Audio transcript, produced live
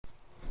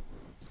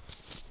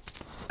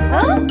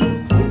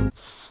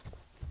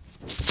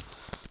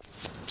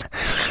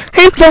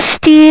Hey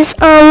besties,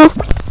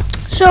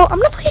 so I'm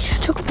gonna play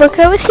Toca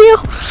Boca with you.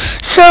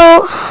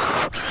 So,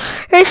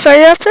 hey,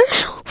 sorry out there.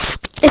 So,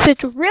 if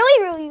it's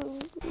really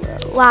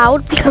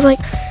loud, because like,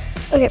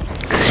 okay,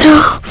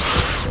 so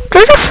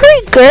there's a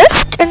free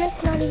gift, and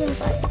it's not even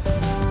funny.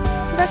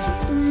 So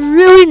that's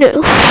really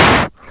new.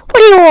 What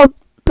do you want,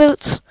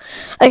 Boots?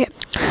 Okay,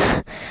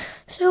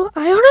 so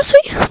I honestly,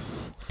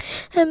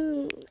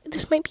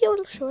 this might be a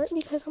little short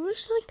because I'm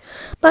just like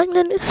buying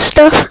the new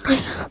stuff and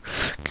like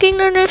getting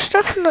the new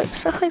stuff and like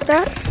stuff like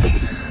that.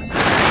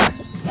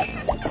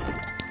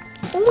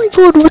 Oh my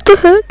god, what the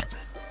heck?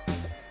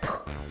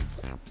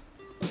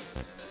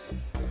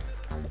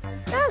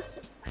 Ah.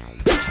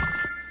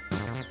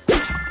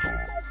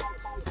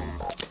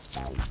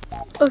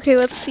 Okay,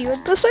 let's see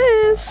what this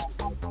is.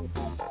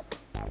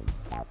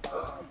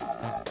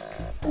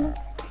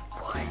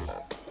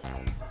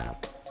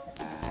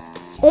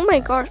 Oh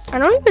my gosh, I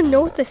don't even know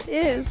what this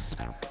is.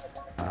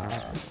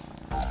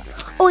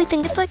 Oh, I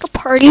think it's like a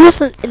party with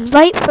an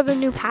invite for the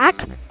new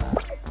pack.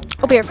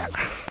 I'll be right back.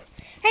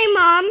 Hey,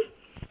 Mom.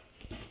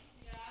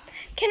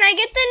 Can I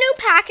get the new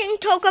pack in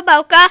Toca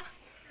Boca?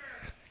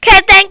 Okay,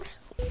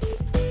 thanks.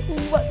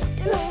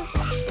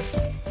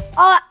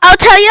 I'll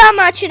tell you how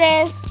much it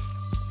is.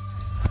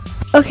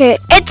 Okay,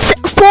 it's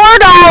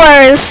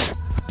 $4.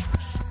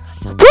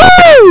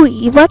 Woo!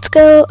 Let's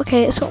go.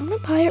 Okay, so I'm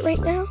gonna buy it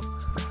right now.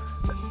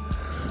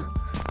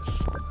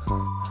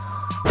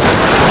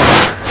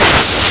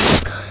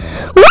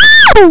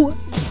 Woo!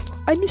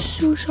 I'm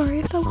so sorry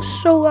if that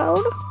was so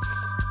loud.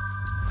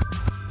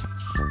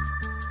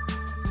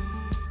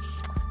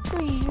 So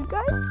you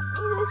guys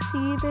need to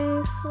see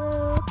this.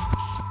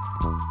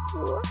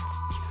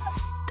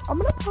 I'm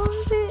gonna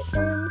pause it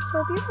and so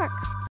I'll be back.